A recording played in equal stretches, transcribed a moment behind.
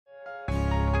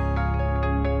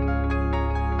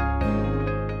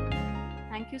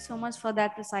Thank you so much for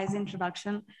that precise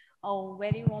introduction. A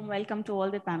very warm welcome to all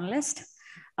the panelists.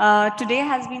 Today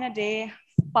has been a day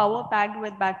power-packed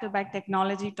with back-to-back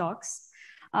technology talks.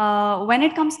 When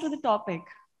it comes to the topic,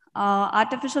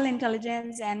 artificial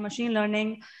intelligence and machine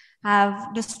learning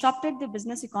have disrupted the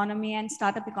business economy and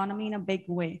startup economy in a big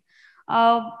way.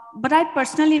 But I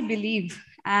personally believe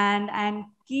and I'm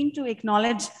keen to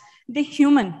acknowledge the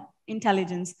human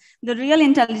intelligence, the real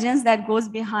intelligence that goes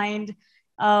behind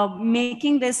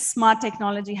making this smart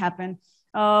technology happen.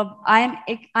 I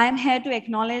am here to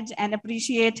acknowledge and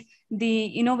appreciate the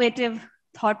innovative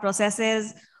thought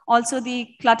processes, also the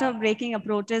clutter breaking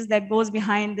approaches that goes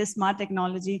behind this smart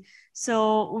technology.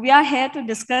 So we are here to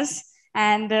discuss,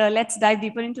 and let's dive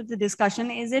deeper into the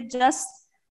discussion. Is it just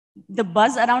the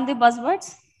buzz around the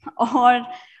buzzwords, or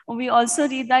we also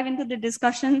deep dive into the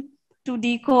discussion to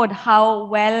decode how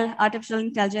well artificial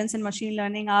intelligence and machine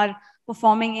learning are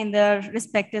performing in their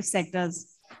respective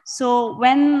sectors? So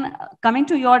when coming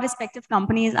to your respective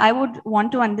companies, I would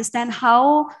want to understand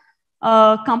how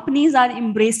companies are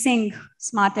embracing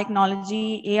smart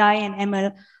technology, AI and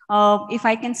ML. If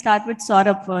I can start with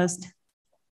Saurabh first.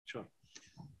 Sure.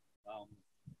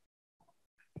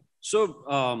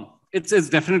 It's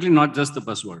definitely not just the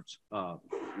buzzwords.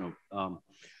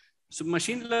 So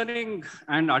machine learning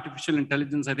and artificial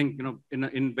intelligence, I think,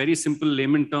 in very simple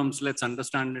layman terms, let's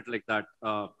understand it like that.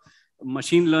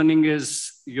 Machine learning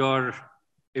is your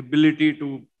ability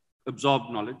to absorb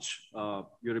knowledge,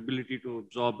 your ability to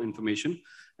absorb information.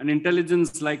 And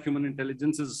intelligence, like human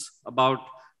intelligence, is about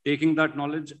taking that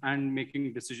knowledge and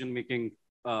making decision-making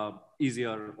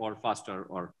easier or faster,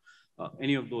 or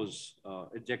any of those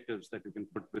adjectives that you can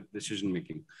put with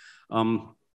decision-making.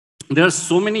 There are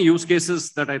so many use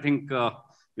cases that I think,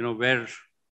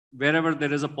 wherever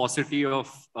there is a paucity of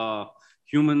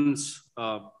humans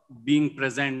being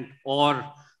present, or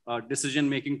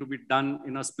decision-making to be done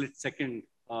in a split second,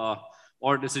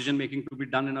 or decision-making to be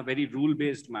done in a very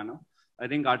rule-based manner, I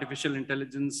think artificial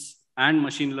intelligence and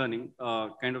machine learning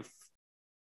kind of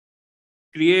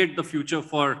create the future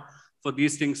for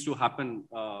these things to happen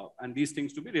and these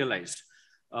things to be realized.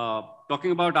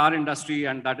 Talking about our industry,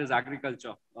 and that is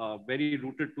agriculture, very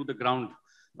rooted to the ground.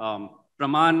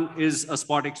 Praman is a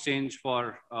spot exchange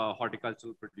for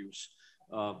horticultural produce.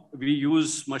 We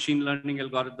use machine learning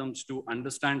algorithms to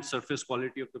understand surface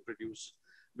quality of the produce,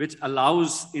 which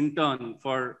allows in turn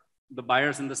for the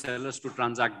buyers and the sellers to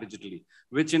transact digitally,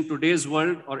 which in today's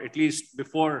world, or at least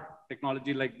before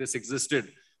technology like this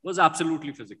existed, was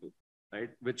absolutely physical. Right,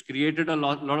 which created a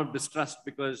lot of distrust,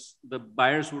 because the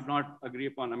buyers would not agree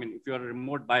upon, I mean, if you're a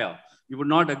remote buyer, you would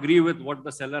not agree with what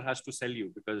the seller has to sell you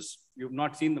because you've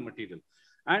not seen the material.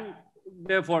 And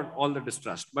therefore, all the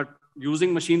distrust. But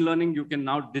using machine learning, you can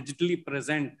now digitally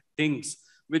present things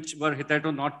which were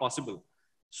hitherto not possible.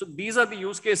 So these are the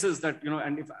use cases that,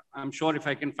 and if I'm sure if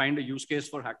I can find a use case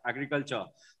for agriculture,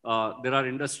 there are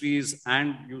industries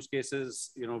and use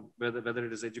cases, whether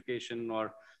it is education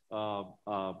or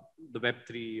the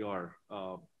Web3 or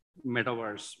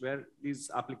metaverse, where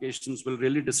these applications will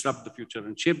really disrupt the future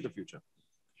and shape the future.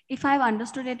 If I've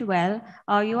understood it well,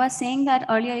 you are saying that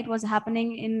earlier it was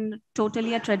happening in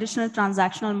totally a traditional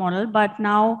transactional model, but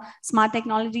now smart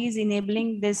technology is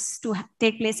enabling this to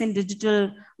take place in digital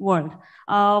world.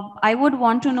 I would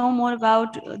want to know more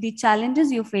about the challenges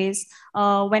you face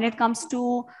when it comes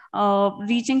to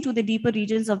reaching to the deeper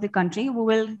regions of the country. We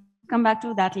will come back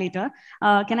to that later.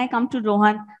 Can I come to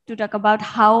Rohan to talk about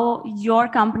how your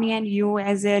company and you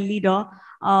as a leader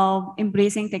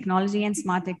embracing technology and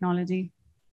smart technology?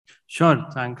 Sure,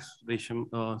 thanks, Resham.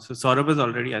 So Saurabh has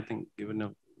already, I think, given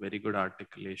a very good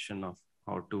articulation of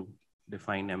how to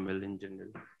define ML in general.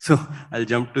 So I'll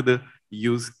jump to the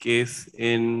use case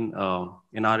in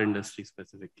our industry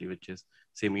specifically, which is,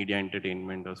 say, media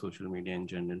entertainment or social media in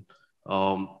general.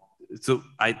 So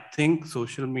I think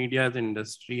social media as an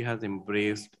industry has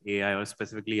embraced AI, or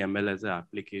specifically ML, as an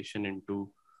application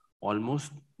into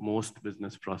almost most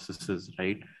business processes,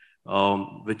 right?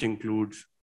 Which includes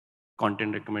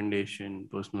content recommendation,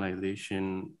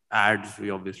 personalization, ads, we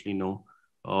obviously know.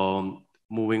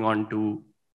 Moving on to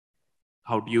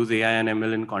how to use AI and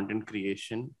ML in content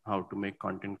creation, how to make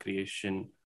content creation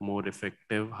more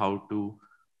effective, how to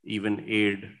even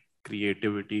aid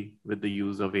creativity with the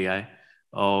use of AI.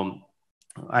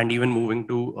 And even moving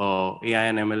to AI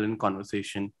and ML in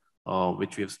conversation,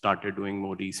 which we have started doing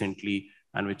more recently,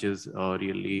 and which is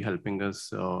really helping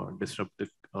us disrupt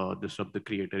the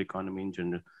creator economy in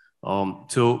general.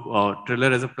 So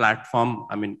Triller as a platform,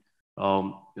 I mean,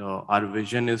 our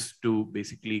vision is to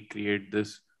basically create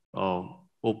this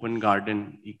open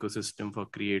garden ecosystem for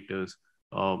creators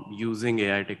using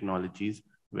AI technologies,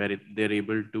 where they're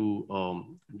able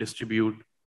to distribute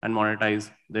and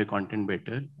monetize their content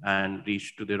better and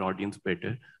reach to their audience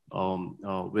better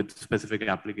with specific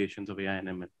applications of AI and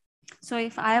ML. So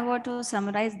if I were to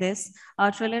summarize this,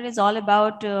 Triller is all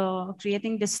about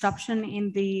creating disruption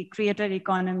in the creator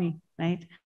economy, right?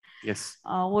 Yes.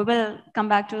 We will come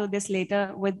back to this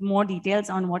later with more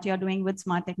details on what you're doing with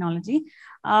smart technology.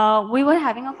 We were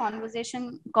having a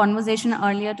conversation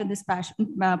earlier to this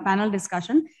panel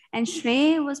discussion, and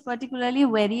Shrey was particularly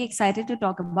very excited to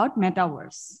talk about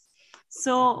metaverse.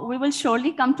 So we will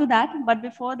surely come to that. But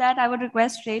before that, I would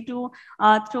request Shrey to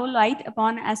throw light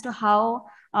upon as to how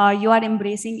you are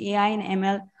embracing AI and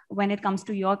ML when it comes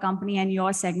to your company and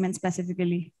your segment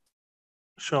specifically.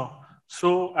 Sure.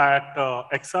 So at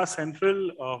XR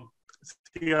Central,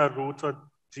 see, our roots or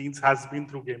genes has been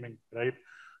through gaming, right?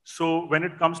 So when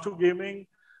it comes to gaming,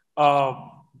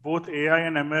 both AI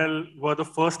and ML were the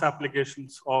first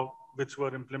applications of which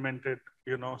were implemented,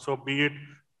 so be it,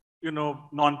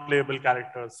 non-playable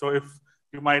characters. So if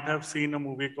you might have seen a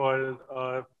movie called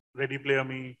Ready Player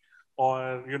Me,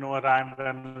 or, a Ryan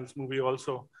Reynolds movie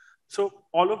also. So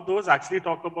all of those actually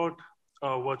talk about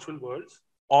virtual worlds,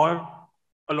 or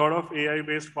a lot of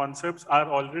AI-based concepts are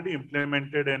already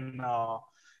implemented in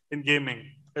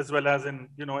gaming, as well as in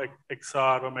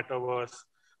XR or metaverse.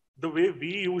 The way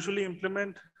we usually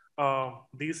implement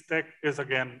these tech is,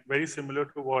 again, very similar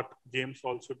to what games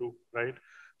also do, right?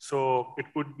 So it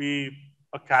could be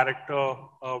a character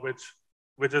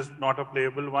which is not a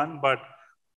playable one, but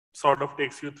sort of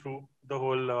takes you through the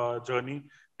whole journey.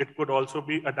 It could also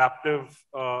be adaptive,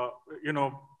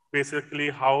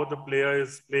 basically how the player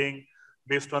is playing.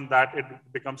 Based on that, it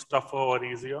becomes tougher or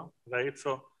easier, right?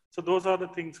 So those are the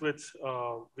things which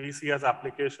we see as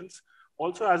applications.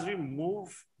 Also, as we move,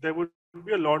 there would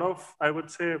be a lot of, I would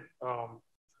say,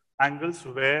 angles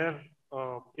where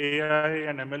AI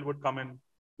and ML would come in,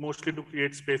 mostly to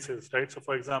create spaces, right? So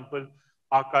for example,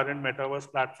 our current metaverse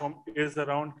platform is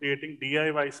around creating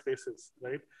DIY spaces,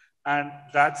 right? And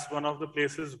that's one of the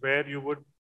places where you would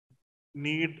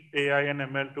need AI and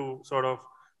ML to sort of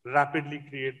rapidly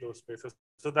create those spaces.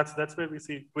 So that's where we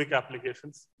see quick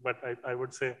applications. But I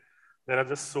would say there are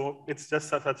just it's just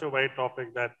such a wide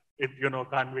topic that it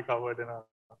can't be covered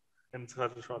in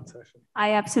such a short session.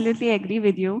 I absolutely agree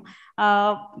with you.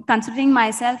 Considering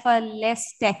myself a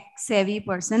less tech savvy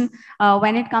person,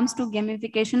 when it comes to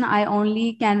gamification, I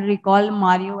only can recall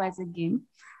Mario as a game.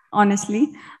 Honestly,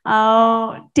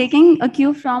 taking a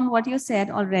cue from what you said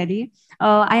already,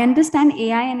 I understand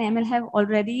AI and ML have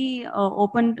already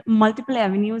opened multiple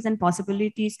avenues and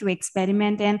possibilities to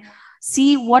experiment and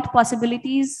see what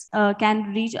possibilities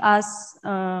can reach us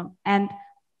and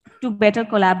to better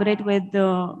collaborate with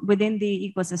within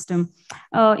the ecosystem.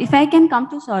 If I can come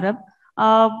to Saurabh,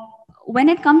 when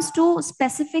it comes to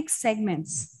specific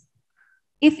segments,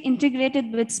 if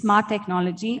integrated with smart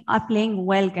technology, are playing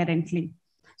well currently.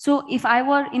 So if I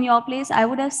were in your place, I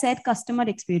would have said customer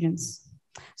experience.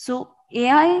 So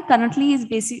AI currently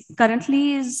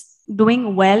is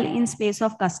doing well in space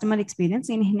of customer experience,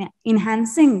 in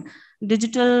enhancing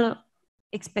digital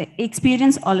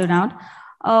experience all around.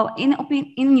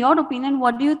 In your opinion,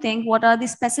 what do you think? What are the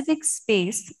specific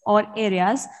space or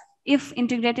areas, if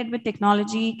integrated with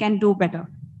technology, can do better?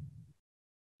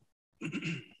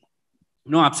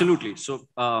 No, absolutely. So,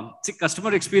 see,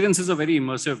 customer experience is a very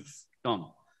immersive term.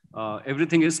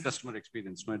 Everything is customer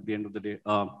experience, at the end of the day.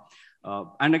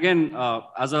 And again,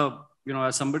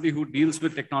 as somebody who deals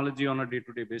with technology on a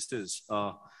day-to-day basis,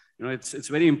 it's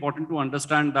very important to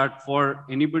understand that for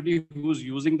anybody who's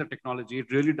using the technology,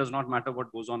 it really does not matter what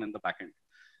goes on in the backend.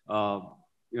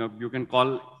 You can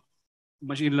call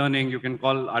machine learning, you can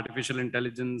call artificial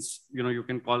intelligence, you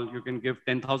can give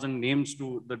 10,000 names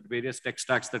to the various tech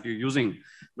stacks that you're using.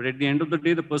 But at the end of the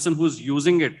day, the person who's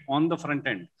using it on the front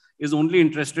end is only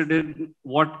interested in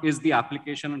what is the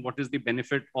application and what is the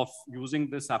benefit of using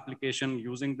this application,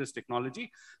 using this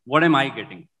technology. What am I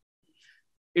getting?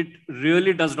 It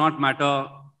really does not matter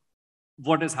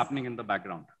what is happening in the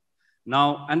background.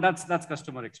 Now, and that's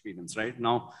customer experience, right?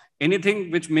 Now, anything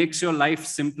which makes your life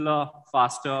simpler,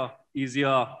 faster,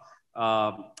 easier,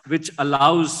 which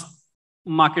allows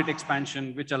market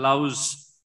expansion, which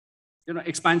allows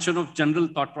expansion of general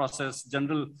thought process,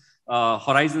 general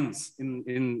horizons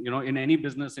in any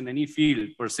business, in any field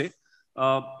per se,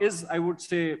 is, I would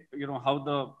say,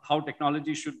 how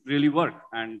technology should really work.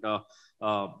 And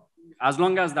as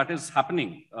long as that is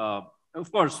happening,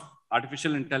 of course,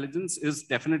 artificial intelligence is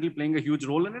definitely playing a huge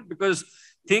role in it, because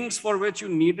things for which you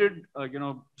needed,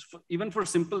 even for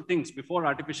simple things before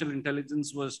artificial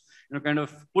intelligence was, kind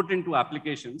of put into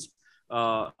applications,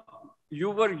 you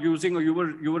were using, or you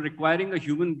were requiring a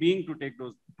human being to take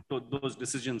those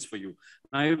decisions for you.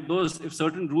 Now, if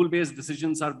certain rule-based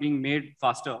decisions are being made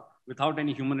faster without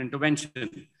any human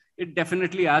intervention, it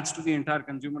definitely adds to the entire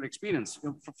consumer experience.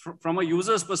 From a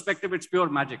user's perspective, it's pure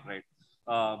magic, right?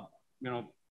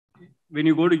 When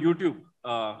you go to YouTube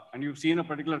and you've seen a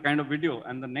particular kind of video,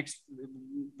 and the next,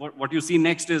 what you see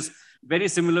next is very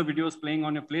similar videos playing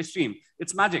on your Play stream,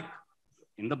 it's magic.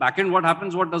 In the backend, what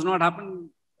happens, what does not happen,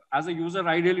 as a user,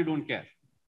 I really don't care,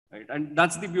 right? And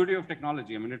that's the beauty of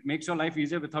technology. I mean, it makes your life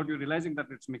easier without you realizing that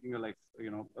it's making your life,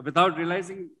 without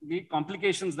realizing the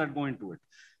complications that go into it.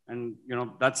 And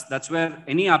that's where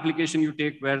any application you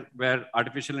take where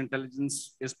artificial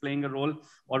intelligence is playing a role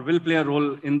or will play a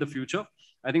role in the future.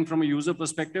 I think from a user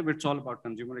perspective, it's all about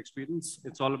consumer experience.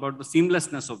 It's all about the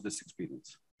seamlessness of this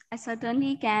experience. I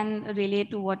certainly can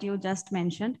relate to what you just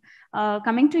mentioned.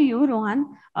 Coming to you,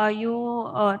 Rohan, you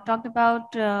talked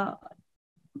about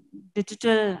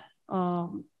digital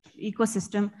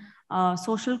ecosystem,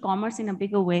 social commerce in a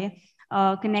bigger way,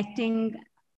 connecting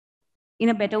in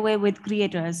a better way with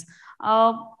creators.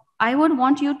 I would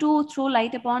want you to throw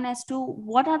light upon as to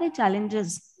what are the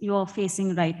challenges you are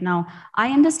facing right now.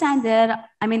 I understand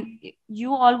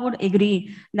you all would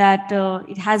agree that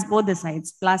it has both the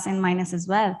sides, plus and minus as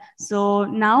well. So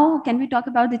now can we talk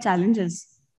about the challenges?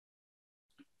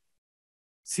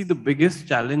 See, the biggest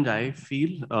challenge I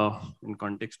feel in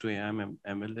context to AI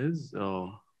ML is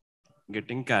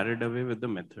getting carried away with the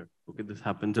method. Okay, this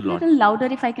happens a lot. A little louder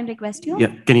if I can request you.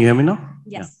 Yeah, can you hear me now?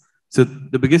 Yes. Yeah. So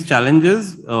the biggest challenge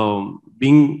is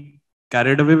being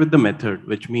carried away with the method,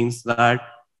 which means that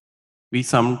we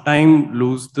sometimes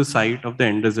lose the sight of the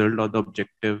end result or the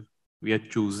objective we are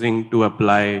choosing to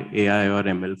apply AI or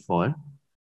ML for,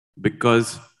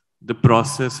 because the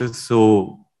process is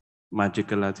so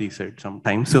magical, as he said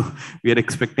sometimes. So we are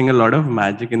expecting a lot of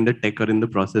magic in the tech or in the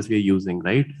process we are using,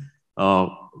 right?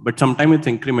 But sometimes it's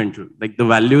incremental, like the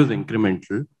value is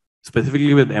incremental.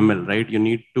 Specifically with ML, right? You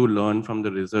need to learn from the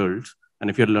results.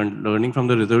 And if you're learning from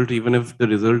the results, even if the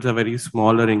results are very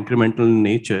small or incremental in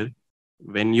nature,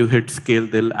 when you hit scale,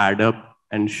 they'll add up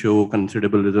and show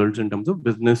considerable results in terms of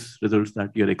business results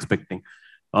that you're expecting.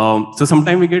 So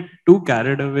sometimes we get too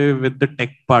carried away with the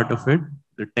tech part of it,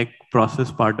 the tech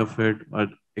process part of it, or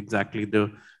exactly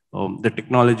the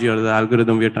technology or the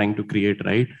algorithm we are trying to create,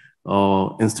 right?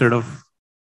 Instead of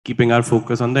keeping our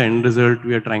focus on the end result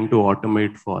we are trying to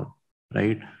automate for,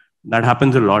 right? That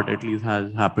happens a lot, at least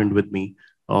has happened with me.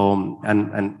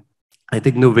 And I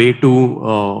think the way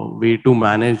to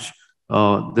manage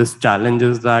this challenge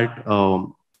is that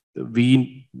the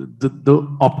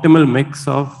optimal mix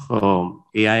of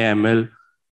AI ML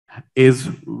is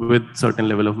with certain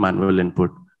level of manual input,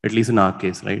 at least in our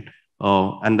case, right?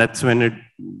 And that's when it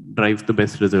drives the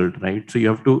best result, right? So you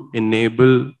have to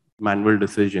enable manual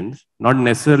decisions, not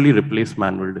necessarily replace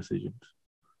manual decisions.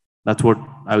 That's what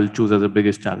I will choose as the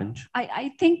biggest challenge.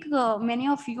 I think many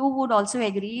of you would also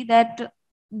agree that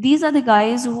these are the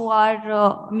guys who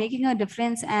are making a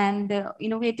difference and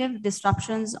innovative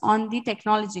disruptions on the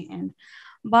technology end.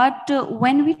 But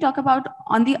when we talk about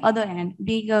on the other end,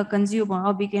 being a consumer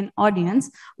or being an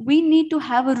audience, we need to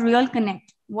have a real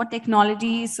connect what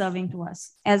technology is serving to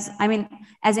us as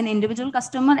an individual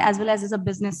customer as well as a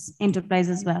business enterprise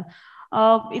as well.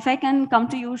 If I can come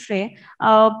to you, Shrey,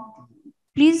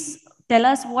 please tell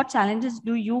us what challenges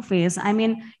do you face? I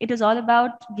mean, it is all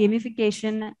about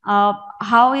gamification.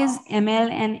 How is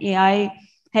ML and AI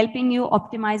helping you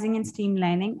optimizing and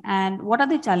streamlining, and what are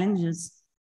the challenges?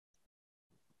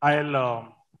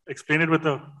 I'll explain it with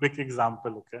a quick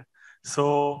example, okay?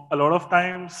 So a lot of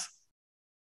times,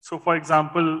 so for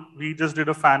example, we just did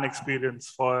a fan experience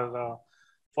for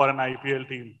an IPL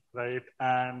team, right?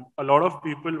 And a lot of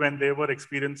people, when they were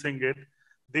experiencing it,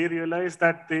 they realized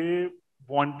that they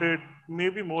wanted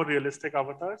maybe more realistic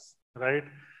avatars, right?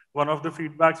 One of the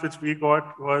feedbacks which we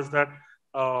got was that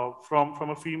from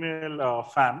a female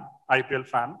fan, IPL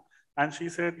fan, and she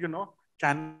said,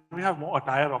 can we have more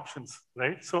attire options,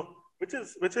 right? So which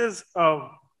is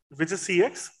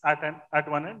CX at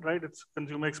one end, right? It's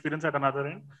consumer experience at another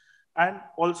end, and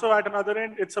also at another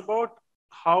end, it's about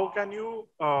how can you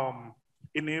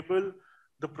enable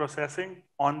the processing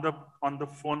on the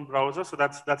phone browser. So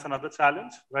that's another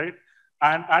challenge, right?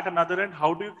 And at another end,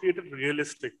 how do you create it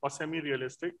realistic or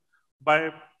semi-realistic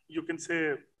by, you can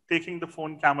say, taking the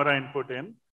phone camera input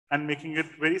in and making it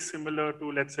very similar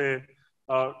to, let's say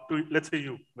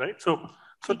you, right? So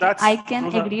that's. I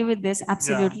can agree with this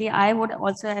absolutely. Yeah. I would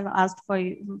also have asked for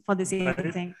the same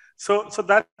thing. So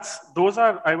those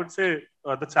are, I would say,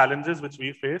 the challenges which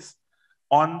we face.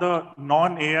 on the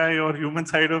non-AI or human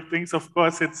side of things, of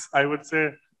course, I would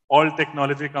say all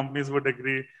technology companies would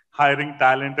agree, hiring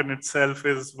talent in itself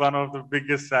is one of the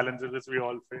biggest challenges which we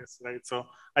all face, right? So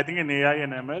I think in AI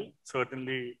and ML,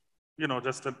 certainly,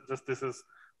 just this is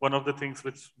one of the things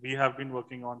which we have been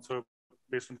working on. So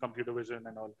based on computer vision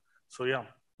and all. So yeah,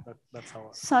 that's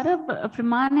how. Saurabh,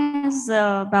 Praman is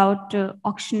about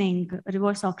auctioning,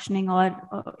 reverse auctioning, or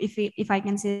if I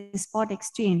can say spot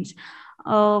exchange.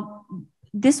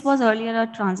 This was earlier a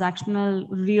transactional,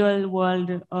 real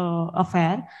world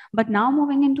affair, but now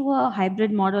moving into a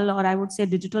hybrid model, or I would say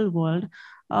digital world.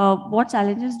 What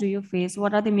challenges do you face?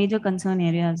 What are the major concern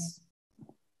areas?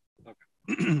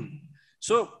 Okay.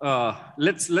 So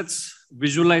let's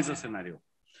visualize a scenario.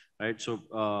 Right. So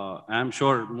I'm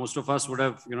sure most of us would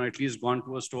have, at least gone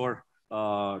to a store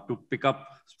to pick up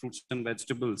fruits and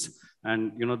vegetables.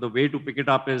 And, the way to pick it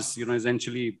up is,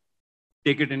 essentially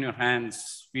take it in your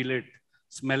hands, feel it,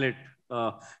 smell it.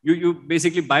 You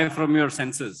basically buy from your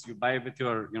senses. You buy with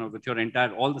your, with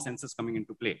your all the senses coming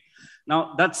into play.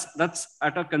 Now that's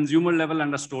at a consumer level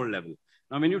and a store level.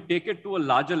 Now, when you take it to a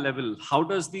larger level, how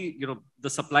does the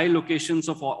supply locations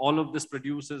of all of this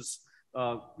produces,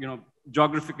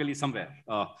 geographically somewhere.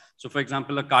 So for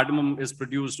example, a cardamom is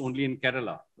produced only in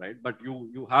Kerala, right? But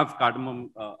you have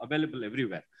cardamom available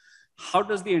everywhere. How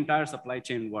does the entire supply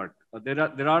chain work?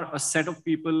 There are a set of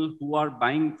people who are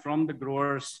buying from the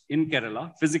growers in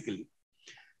Kerala physically.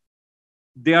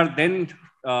 They are then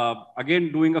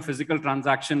again doing a physical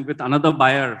transaction with another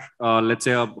buyer, let's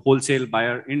say a wholesale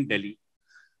buyer in Delhi,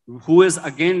 who is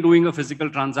again doing a physical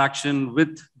transaction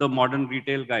with the modern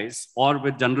retail guys or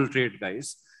with general trade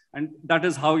guys. And that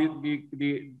is how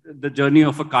the journey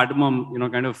of a cardamom,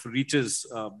 kind of reaches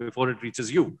before it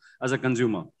reaches you as a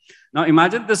consumer. Now,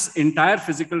 imagine this entire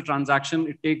physical transaction.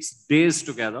 It takes days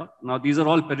together. Now, these are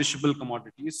all perishable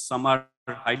commodities. Some are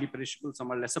highly perishable, some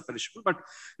are lesser perishable. But,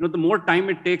 the more time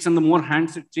it takes and the more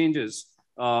hands it changes,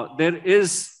 there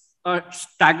is a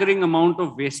staggering amount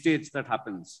of wastage that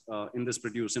happens in this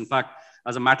produce. In fact,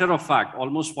 as a matter of fact,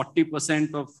 almost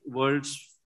 40% of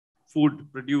world's food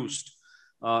produced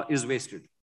is wasted.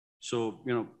 So,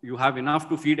 you have enough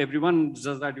to feed everyone,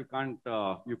 just that you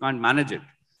can't manage it.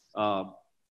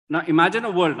 Now, imagine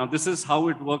a world. Now, this is how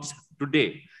it works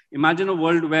today. Imagine a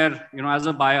world where, as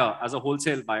a buyer, as a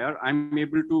wholesale buyer, I'm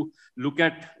able to look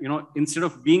at, instead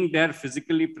of being there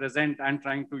physically present and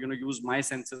trying to, use my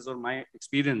senses or my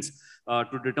experience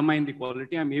to determine the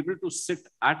quality, I'm able to sit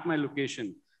at my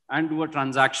location and do a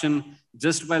transaction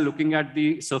just by looking at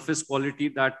the surface quality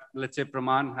that, let's say,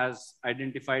 Praman has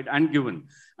identified and given.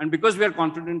 And because we are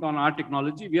confident on our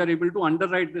technology, we are able to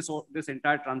underwrite this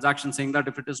entire transaction, saying that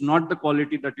if it is not the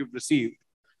quality that you've received,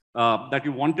 that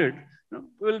you wanted,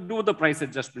 we'll do the price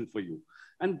adjustment for you.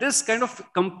 And this kind of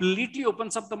completely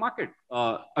opens up the market.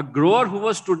 A grower who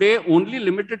was today only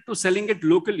limited to selling it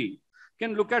locally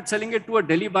can look at selling it to a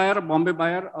Delhi buyer, a Bombay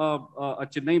buyer, a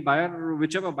Chennai buyer, or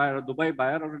whichever buyer, a Dubai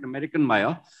buyer, or an American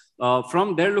buyer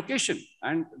from their location.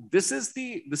 And this is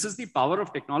the power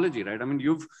of technology, right? I mean,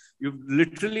 you've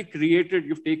literally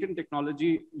you've taken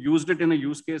technology, used it in a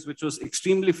use case which was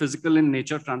extremely physical in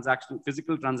nature,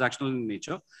 transactional in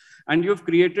nature, and you've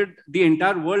created the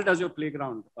entire world as your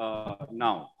playground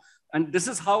now. And this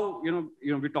is how,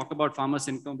 we talk about farmers'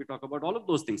 income, we talk about all of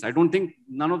those things. I don't think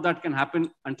none of that can happen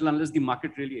unless the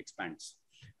market really expands.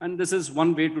 And this is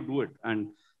one way to do it.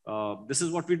 And this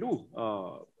is what we do,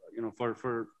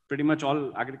 for pretty much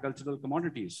all agricultural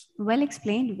commodities. Well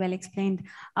explained, well explained.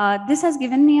 This has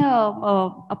given me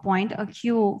a point, a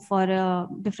cue for a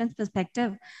different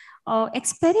perspective.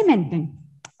 Experimenting.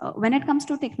 When it comes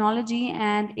to technology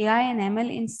and AI and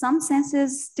ML, in some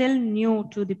senses, still new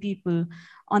to the people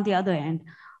on the other end.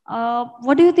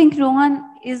 What do you think, Rohan?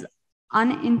 Is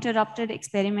uninterrupted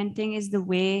experimenting is the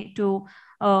way to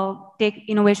take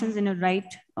innovations in a right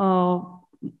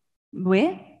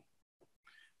way?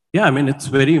 Yeah, I mean, it's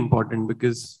very important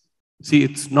because, see,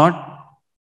 it's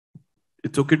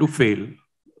okay to fail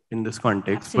in this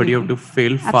context, absolutely, but you have to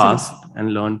fail fast, absolutely,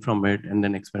 and learn from it and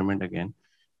then experiment again.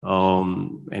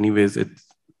 Anyways, it's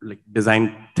like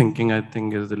design thinking, I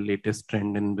think, is the latest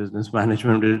trend in business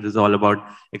management. It is all about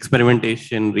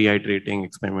experimentation, reiterating,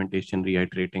 experimentation,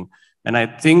 reiterating. And I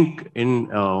think in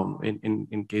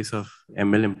case of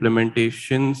ML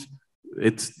implementations,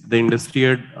 the industry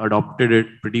had adopted it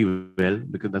pretty well,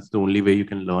 because that's the only way you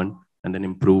can learn and then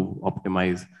improve,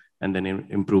 optimize, and then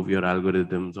improve your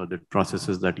algorithms or the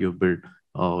processes that you've built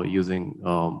using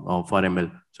for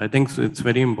ML. So I think it's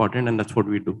very important, and that's what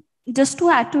we do. Just to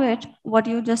add to it, what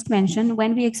you just mentioned,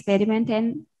 when we experiment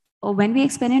and when we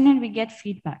experiment, we get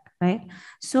feedback, right?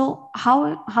 So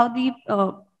how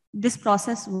the this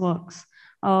process works?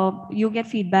 You get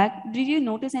feedback. Did you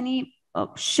notice any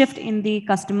shift in the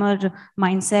customer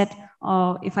mindset,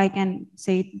 if I can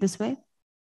say it this way?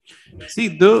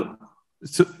 See, so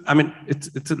I mean,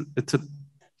 it's a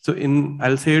so in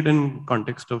I'll say it in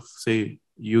context of say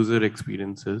user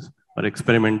experiences or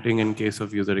experimenting in case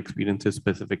of user experiences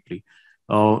specifically.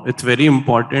 It's very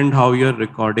important how you're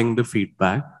recording the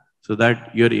feedback so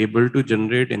that you're able to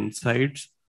generate insights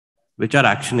which are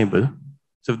actionable.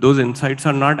 So if those insights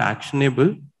are not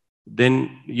actionable,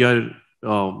 then your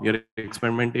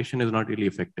experimentation is not really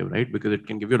effective, right? Because it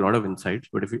can give you a lot of insights,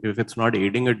 but if it's not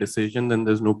aiding a decision, then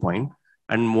there's no point.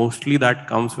 And mostly that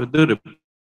comes with the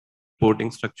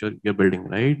reporting structure you're building,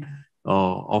 right?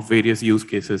 Of various use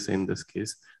cases in this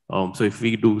case. So if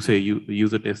we do say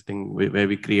user testing where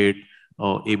we create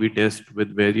A/B test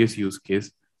with various use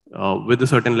case with a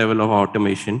certain level of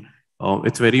automation,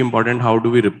 it's very important how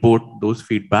do we report those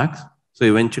feedbacks. So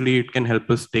eventually it can help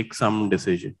us take some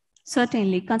decision.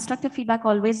 Certainly, constructive feedback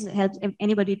always helps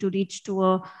anybody to reach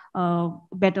to a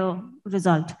better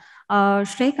result.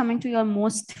 Shrey, coming to your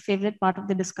most favorite part of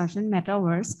the discussion,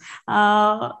 metaverse.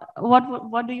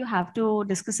 What do you have to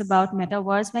discuss about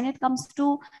metaverse when it comes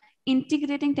to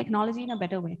integrating technology in a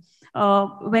better way?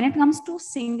 When it comes to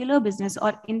singular business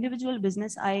or individual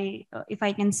business, if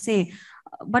I can say,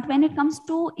 but when it comes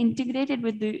to integrate it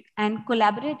with and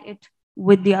collaborate it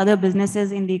with the other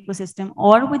businesses in the ecosystem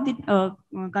or with the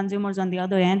consumers on the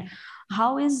other end,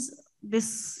 how is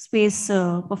this space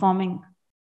performing?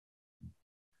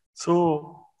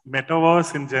 So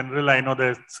metaverse in general, I know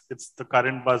that it's the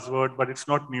current buzzword, but it's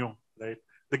not new, right?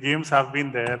 The games have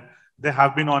been there. There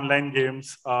have been online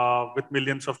games with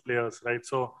millions of players, right?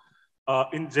 So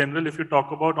in general, if you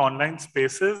talk about online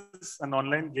spaces and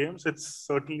online games, it's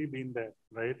certainly been there,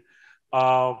 right?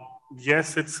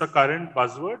 Yes, it's a current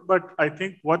buzzword, but I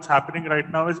think what's happening right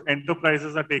now is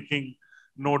enterprises are taking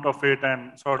note of it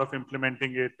and sort of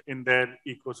implementing it in their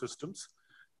ecosystems.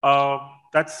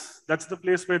 That's the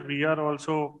place where we are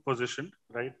also positioned,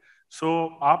 right?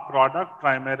 So our product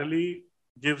primarily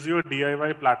gives you a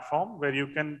DIY platform where you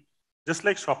can, just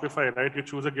like Shopify, right? You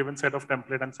choose a given set of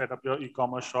template and set up your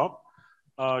e-commerce shop.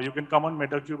 You can come on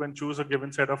MetaCube and choose a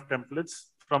given set of templates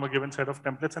from a given set of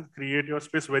templates and create your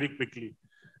space very quickly.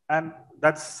 And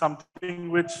that's something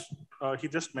which he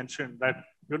just mentioned that,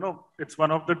 it's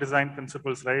one of the design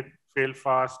principles, right? Fail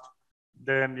fast,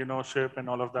 then, ship and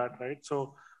all of that, right?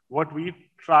 So what we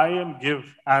try and give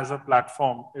as a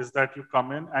platform is that you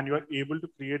come in and you are able to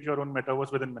create your own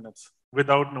metaverse within minutes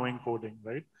without knowing coding,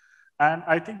 right? And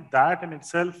I think that in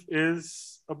itself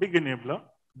is a big enabler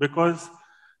because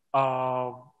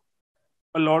a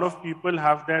lot of people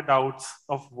have their doubts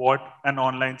of what an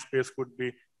online space could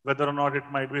be, whether or not it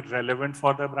might be relevant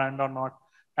for their brand or not,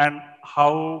 and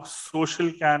how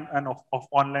social can an of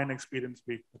online experience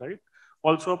be, right?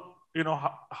 Also,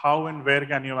 how and where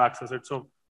can you access it? So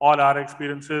all our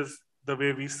experiences, the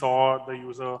way we saw the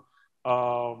user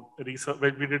research,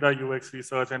 when we did our UX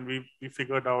research and we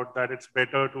figured out that it's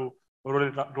better to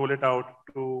roll it out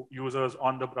to users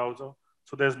on the browser.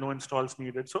 So there's no installs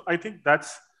needed. So I think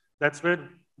that's where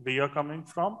we are coming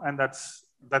from. And that's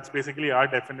basically our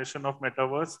definition of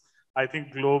metaverse. I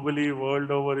think globally,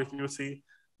 world over, if you see,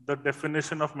 the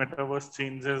definition of metaverse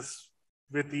changes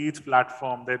with each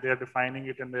platform. They are defining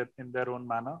it in their own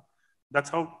manner.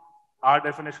 That's how our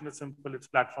definition is simple. It's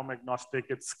platform agnostic,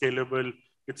 it's scalable,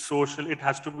 it's social, it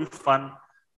has to be fun.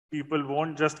 People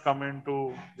won't just come in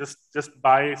to just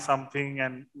buy something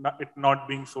and it not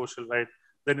being social, right?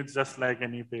 Then it's just like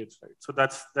any page, right? So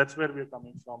that's where we're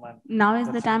coming from. And now is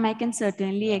the time I can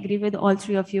certainly agree with all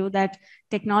three of you that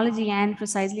technology, and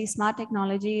precisely smart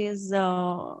technology, is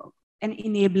an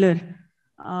enabler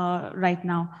right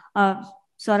now.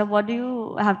 Saurabh, what do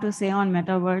you have to say on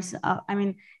metaverse? I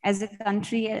mean, as a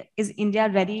country, is India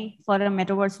ready for a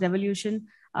metaverse revolution?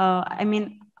 I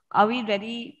mean, are we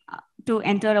ready to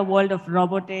enter a world of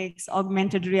robotics,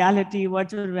 augmented reality,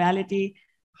 virtual reality?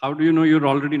 How do you know you're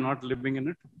already not living in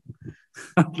it?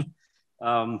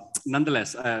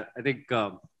 Nonetheless, I think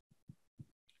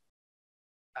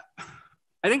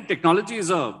technology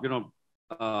is as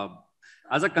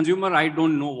a consumer, I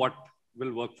don't know what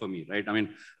will work for me, right? I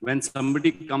mean, when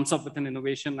somebody comes up with an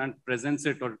innovation and presents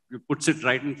it or puts it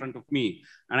right in front of me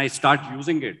and I start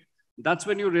using it, that's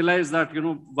when you realize that,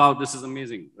 wow, this is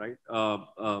amazing, right?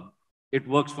 It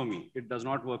works for me. It does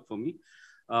not work for me.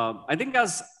 I think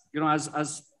as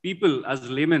people, as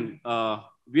laymen,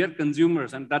 we are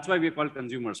consumers, and that's why we are called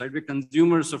consumers, right? We're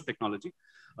consumers of technology.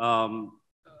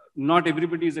 not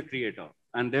everybody is a creator.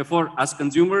 And therefore, as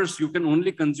consumers, you can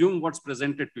only consume what's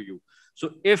presented to you.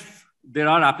 So if there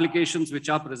are applications which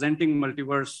are presenting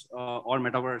multiverse or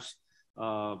metaverse,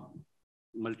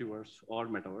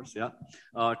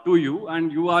 to you,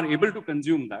 and you are able to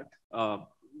consume that,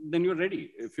 then you're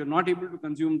ready. If you're not able to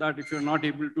consume that, if you're not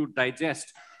able to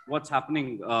digest what's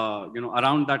happening,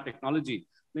 around that technology,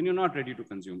 then you're not ready to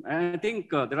consume. And I think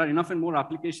there are enough and more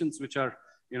applications which are,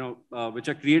 which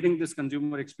are creating this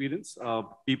consumer experience.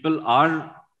 People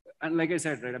are, and like I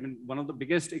said, right, I mean, one of the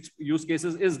biggest use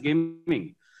cases is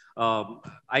gaming.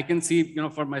 I can see,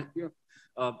 for my,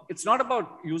 it's not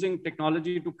about using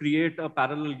technology to create a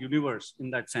parallel universe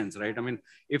in that sense, right? I mean,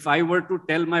 if I were to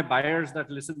tell my buyers that,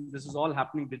 listen, this is all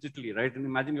happening digitally, right? And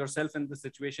imagine yourself in the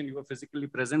situation, you were physically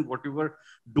present, what you were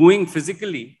doing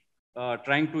physically,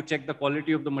 trying to check the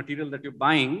quality of the material that you're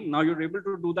buying. Now you're able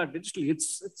to do that digitally.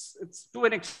 It's to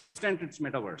an extent, it's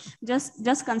metaverse.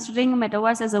 Just considering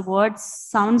metaverse as a word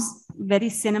sounds very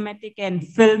cinematic and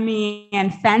filmy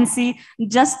and fancy,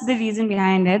 just the reason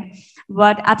behind it.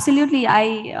 But absolutely,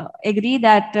 I agree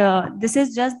that this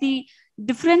is just the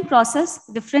different process,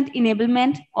 different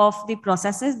enablement of the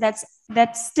processes that's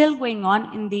still going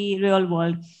on in the real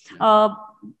world.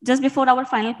 Just before our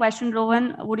final question,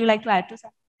 Rohan, would you like to add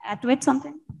to it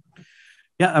something?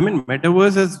 Yeah, I mean,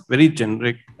 metaverse is very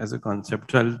generic as a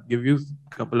concept. So I'll give you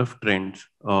a couple of trends,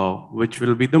 which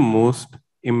will be the most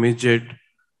immediate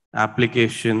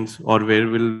applications, or where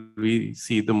will we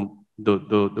see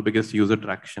the biggest user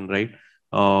traction, right?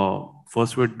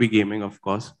 First would be gaming, of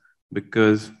course,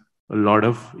 because a lot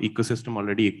of ecosystem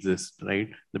already exists, right?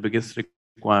 The biggest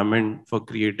requirement for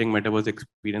creating metaverse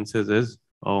experiences is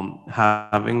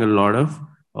having a lot of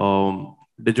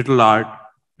digital art,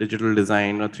 digital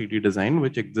design, or 3D design,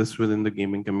 which exists within the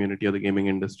gaming community or the gaming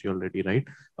industry already, right?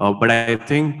 But I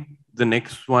think the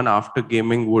next one after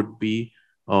gaming would be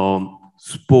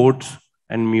sports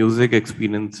and music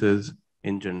experiences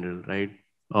in general, right?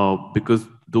 Because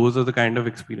those are the kind of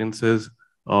experiences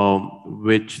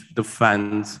which the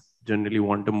fans generally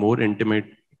want a more intimate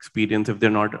experience if they're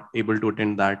not able to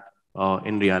attend that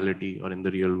in reality or in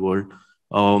the real world.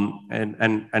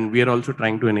 And we are also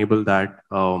trying to enable that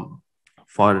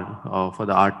for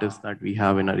the artists that we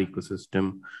have in our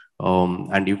ecosystem.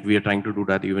 And if we are trying to do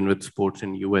that even with sports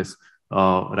in US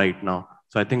right now.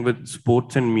 So I think with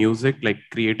sports and music, like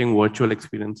creating virtual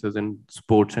experiences in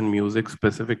sports and music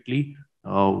specifically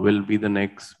will be the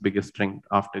next biggest strength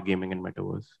after gaming and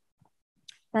metaverse.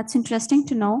 That's interesting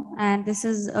to know. And this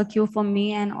is a cue for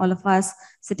me and all of us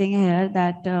sitting here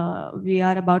that we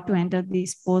are about to enter the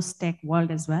sports tech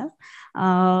world as well.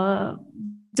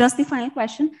 Just the final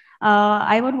question.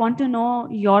 I would want to know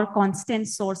your constant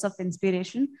source of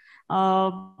inspiration.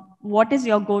 What is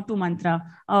your go-to mantra?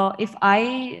 If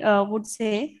I would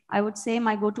say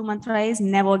my go-to mantra is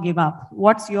never give up.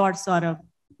 What's your Saurabh?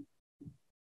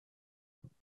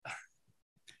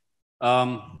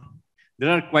 There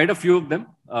are quite a few of them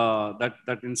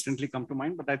that instantly come to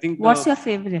mind, but I think what's your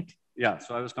favorite? Yeah,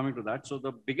 so I was coming to that. So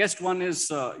the biggest one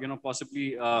is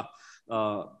possibly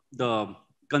the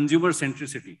consumer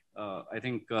centricity. I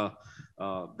think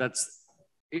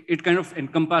it kind of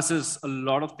encompasses a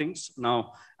lot of things.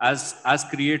 Now, as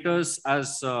creators,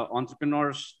 as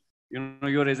entrepreneurs,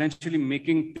 you're essentially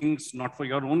making things not for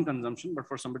your own consumption, but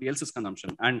for somebody else's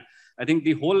consumption. And I think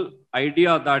the whole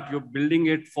idea that you're building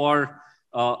it for,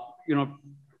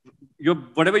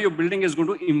 whatever you're building is going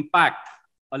to impact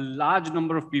a large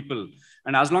number of people.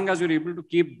 And as long as you're able to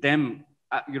keep them,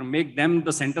 make them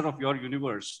the center of your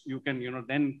universe, you can,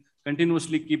 then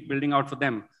continuously keep building out for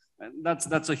them. And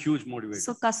that's a huge motivator.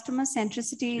 So customer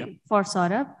centricity for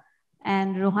Saurabh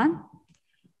and Rohan.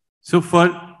 So for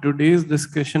today's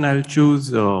discussion, I'll choose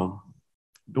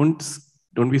don't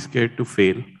be scared to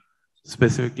fail,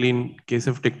 specifically in case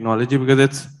of technology, because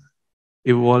it's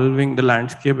evolving. The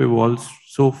landscape evolves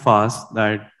so fast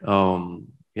that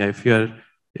if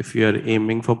you're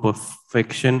aiming for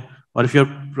perfection, or if you're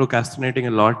procrastinating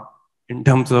a lot in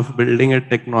terms of building a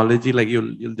technology, like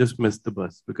you'll just miss the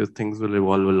bus, because things will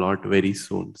evolve a lot very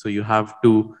soon. So you have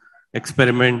to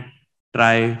experiment,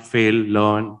 try, fail,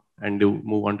 learn, and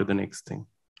move on to the next thing.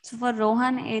 So for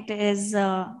Rohan, it's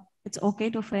okay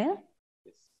to fail?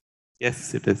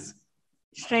 Yes, it is.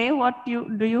 Shrey, what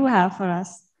do you have for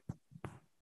us?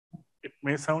 It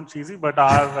may sound cheesy, but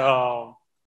our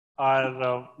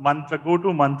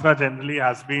go-to mantra generally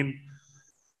has been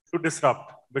to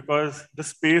disrupt, because the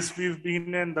space we've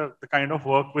been in, the kind of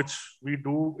work which we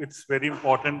do, it's very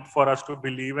important for us to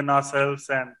believe in ourselves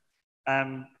and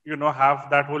have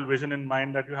that whole vision in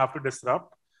mind that you have to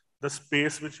disrupt the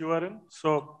space which you are in.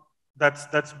 So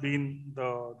that's been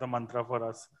the mantra for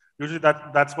us. Usually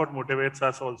that's what motivates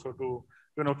us also to,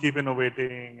 you know, keep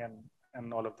innovating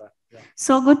and all of that. Yeah.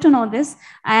 So good to know this.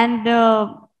 And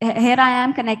here I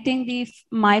am connecting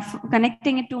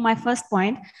connecting it to my first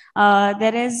point.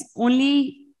 There is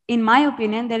only, in my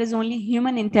opinion, there is only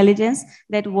human intelligence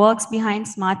that works behind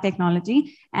smart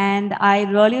technology. And I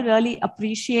really, really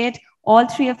appreciate all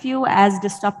three of you as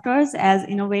disruptors, as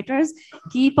innovators.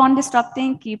 Keep on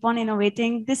disrupting, keep on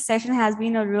innovating. This session has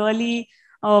been a really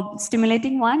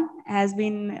stimulating one, has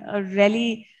been a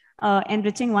really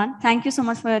enriching one. Thank you so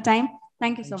much for your time.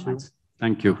 Thank you so much.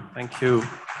 Thank you. Thank you.